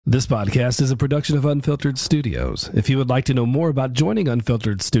This podcast is a production of Unfiltered Studios. If you would like to know more about joining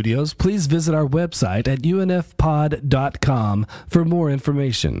Unfiltered Studios, please visit our website at unfpod.com for more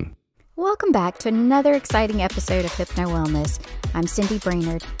information. Welcome back to another exciting episode of Hypno Wellness. I'm Cindy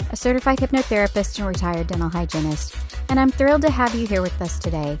Brainerd, a certified hypnotherapist and retired dental hygienist, and I'm thrilled to have you here with us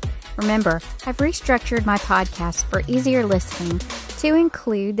today. Remember, I've restructured my podcast for easier listening to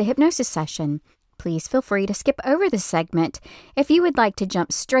include the hypnosis session. Please feel free to skip over this segment if you would like to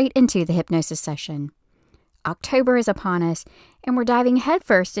jump straight into the hypnosis session. October is upon us, and we're diving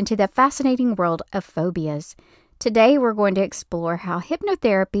headfirst into the fascinating world of phobias. Today, we're going to explore how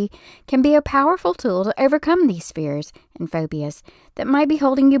hypnotherapy can be a powerful tool to overcome these fears and phobias that might be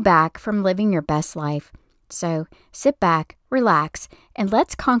holding you back from living your best life. So, sit back, relax, and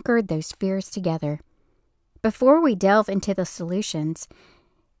let's conquer those fears together. Before we delve into the solutions,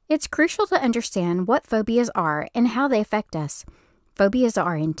 it's crucial to understand what phobias are and how they affect us. Phobias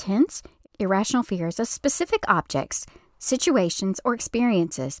are intense, irrational fears of specific objects, situations, or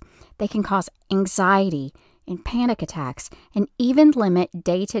experiences. They can cause anxiety and panic attacks and even limit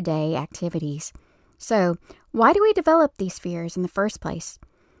day-to-day activities. So, why do we develop these fears in the first place?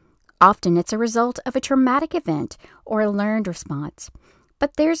 Often it's a result of a traumatic event or a learned response.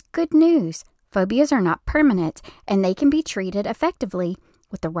 But there's good news. Phobias are not permanent, and they can be treated effectively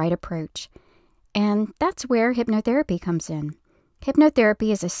with the right approach. And that's where hypnotherapy comes in. Hypnotherapy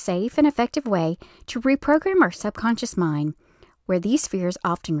is a safe and effective way to reprogram our subconscious mind, where these fears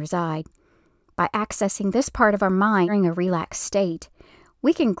often reside. By accessing this part of our mind during a relaxed state,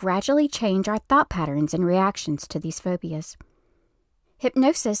 we can gradually change our thought patterns and reactions to these phobias.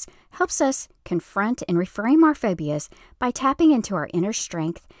 Hypnosis helps us confront and reframe our phobias by tapping into our inner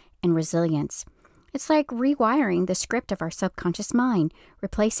strength and resilience. It's like rewiring the script of our subconscious mind,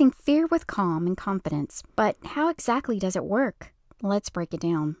 replacing fear with calm and confidence. But how exactly does it work? Let's break it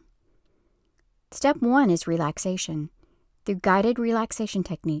down. Step 1 is relaxation. Through guided relaxation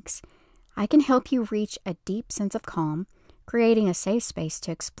techniques, I can help you reach a deep sense of calm, creating a safe space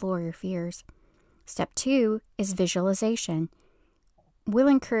to explore your fears. Step 2 is visualization. We'll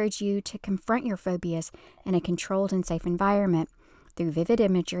encourage you to confront your phobias in a controlled and safe environment. Through vivid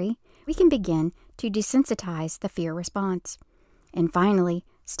imagery, we can begin to desensitize the fear response. And finally,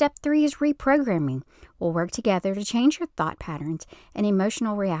 step 3 is reprogramming. We'll work together to change your thought patterns and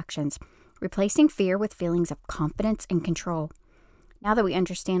emotional reactions, replacing fear with feelings of confidence and control. Now that we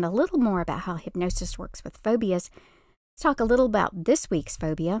understand a little more about how hypnosis works with phobias, let's talk a little about this week's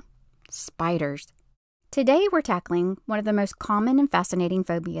phobia, spiders. Today we're tackling one of the most common and fascinating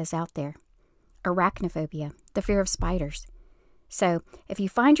phobias out there, arachnophobia, the fear of spiders. So, if you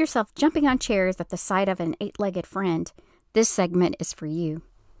find yourself jumping on chairs at the sight of an 8-legged friend, this segment is for you.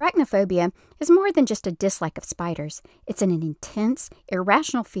 Arachnophobia is more than just a dislike of spiders. It's an intense,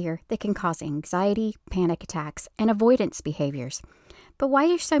 irrational fear that can cause anxiety, panic attacks, and avoidance behaviors. But why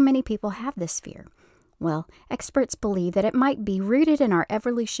do so many people have this fear? Well, experts believe that it might be rooted in our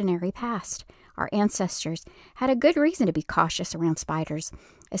evolutionary past. Our ancestors had a good reason to be cautious around spiders,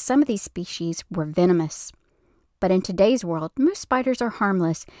 as some of these species were venomous. But in today's world, most spiders are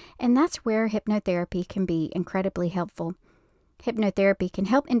harmless, and that's where hypnotherapy can be incredibly helpful. Hypnotherapy can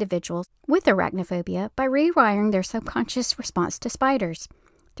help individuals with arachnophobia by rewiring their subconscious response to spiders.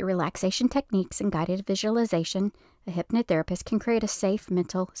 Through relaxation techniques and guided visualization, a hypnotherapist can create a safe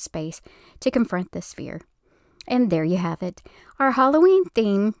mental space to confront this fear. And there you have it, our Halloween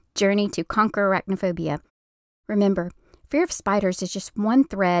theme journey to conquer arachnophobia. Remember, fear of spiders is just one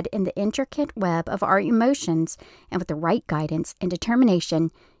thread in the intricate web of our emotions, and with the right guidance and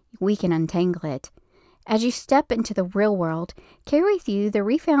determination, we can untangle it. As you step into the real world, carry with you the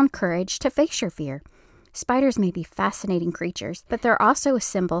refound courage to face your fear. Spiders may be fascinating creatures, but they're also a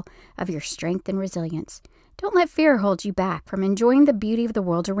symbol of your strength and resilience. Don't let fear hold you back from enjoying the beauty of the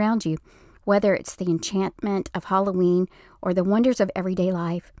world around you, whether it's the enchantment of Halloween or the wonders of everyday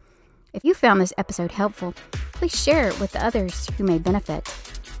life. If you found this episode helpful, please share it with others who may benefit.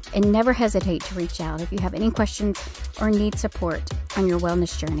 And never hesitate to reach out if you have any questions or need support on your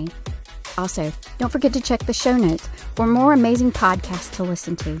wellness journey. Also, don't forget to check the show notes for more amazing podcasts to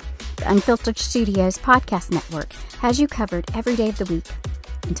listen to. The Unfiltered Studios podcast network has you covered every day of the week.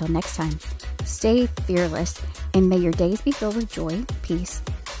 Until next time, stay fearless and may your days be filled with joy, peace,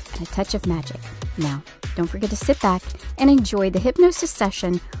 and a touch of magic. Now, don't forget to sit back and enjoy the hypnosis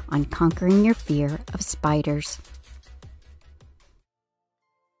session on conquering your fear of spiders.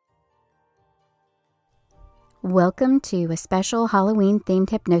 Welcome to a special Halloween-themed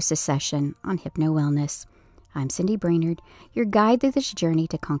hypnosis session on Hypno Wellness. I'm Cindy Brainerd, your guide through this journey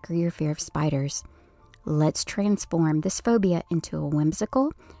to conquer your fear of spiders. Let's transform this phobia into a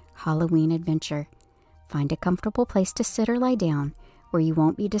whimsical Halloween adventure. Find a comfortable place to sit or lie down where you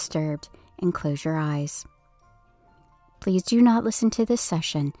won't be disturbed, and close your eyes. Please do not listen to this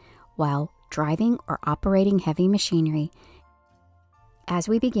session while driving or operating heavy machinery. As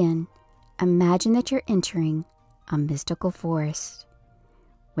we begin, imagine that you're entering a mystical forest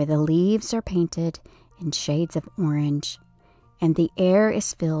where the leaves are painted in shades of orange and the air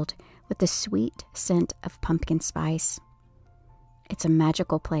is filled with the sweet scent of pumpkin spice. It's a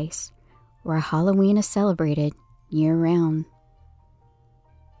magical place where Halloween is celebrated year-round.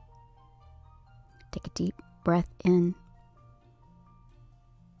 Take a deep breath in,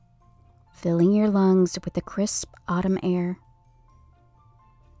 filling your lungs with the crisp autumn air,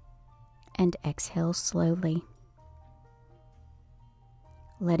 and exhale slowly,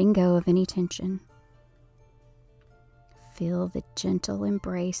 letting go of any tension. Feel the gentle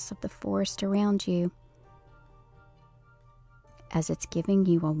embrace of the forest around you as it's giving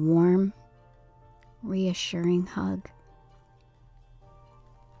you a warm, reassuring hug.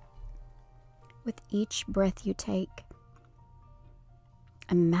 With each breath you take,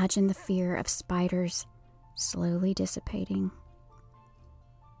 imagine the fear of spiders slowly dissipating,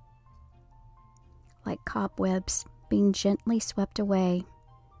 like cobwebs being gently swept away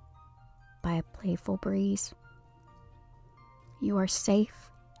by a playful breeze. You are safe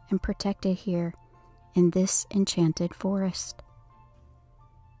and protected here in this enchanted forest.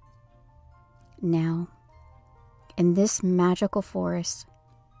 Now, in this magical forest,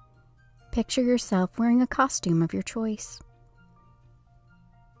 picture yourself wearing a costume of your choice.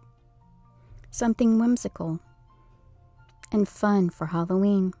 Something whimsical and fun for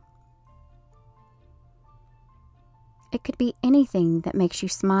Halloween. It could be anything that makes you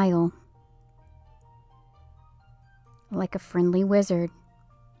smile, like a friendly wizard,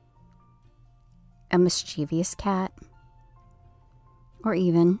 a mischievous cat, or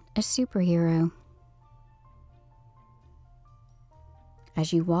even a superhero.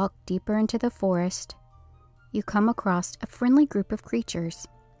 As you walk deeper into the forest, you come across a friendly group of creatures,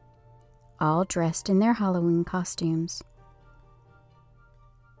 all dressed in their Halloween costumes.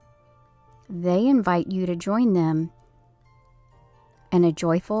 They invite you to join them in a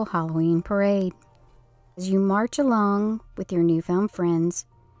joyful Halloween parade. As you march along with your newfound friends,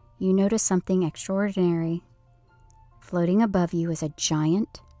 you notice something extraordinary. Floating above you is a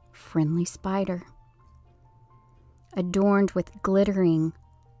giant, friendly spider, adorned with glittering,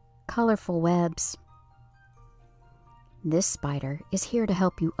 colorful webs. This spider is here to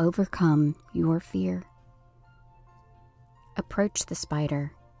help you overcome your fear. Approach the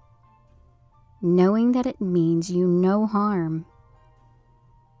spider, knowing that it means you no harm.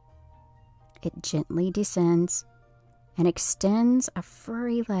 It gently descends and extends a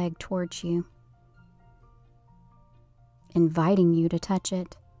furry leg towards you, inviting you to touch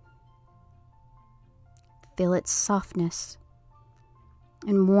it. Feel its softness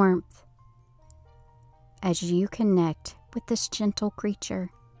and warmth as you connect with this gentle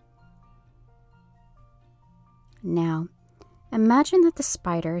creature. Now, imagine that the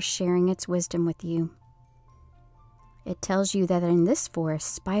spider is sharing its wisdom with you. It tells you that in this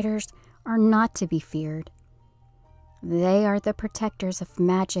forest, spiders are not to be feared. They are the protectors of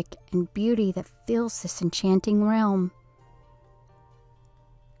magic and beauty that fills this enchanting realm.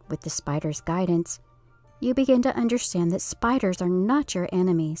 With the spider's guidance, you begin to understand that spiders are not your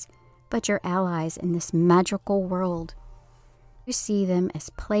enemies, but your allies in this magical world. You see them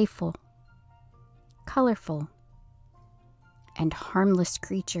as playful, colorful, and harmless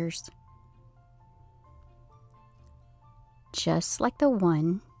creatures, just like the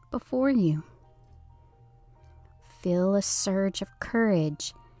one before you. Feel a surge of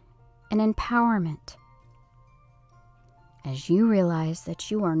courage and empowerment as you realize that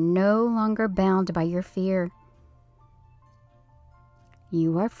you are no longer bound by your fear.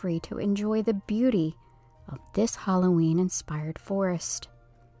 You are free to enjoy the beauty of this Halloween-inspired forest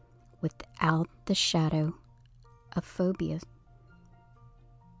without the shadow of phobia.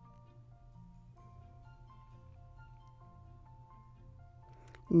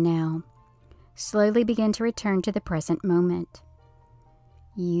 Now, slowly begin to return to the present moment.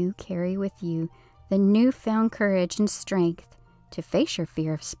 You carry with you the newfound courage and strength to face your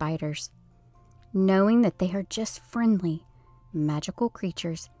fear of spiders, knowing that they are just friendly, magical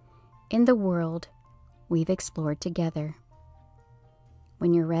creatures in the world we've explored together.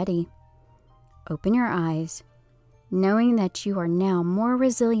 When you're ready, open your eyes, knowing that you are now more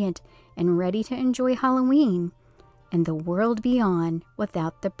resilient and ready to enjoy Halloween and the world beyond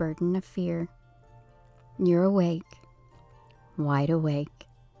without the burden of fear. You're awake, wide awake.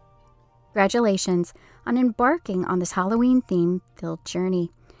 Congratulations on embarking on this Halloween theme-filled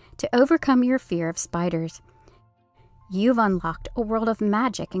journey to overcome your fear of spiders. You've unlocked a world of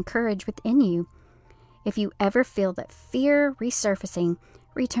magic and courage within you. If you ever feel that fear resurfacing,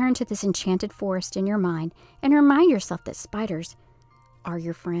 return to this enchanted forest in your mind and remind yourself that spiders are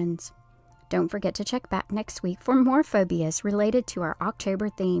your friends. Don't forget to check back next week for more phobias related to our October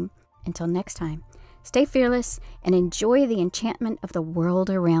theme. Until next time, stay fearless and enjoy the enchantment of the world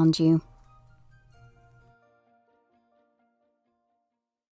around you.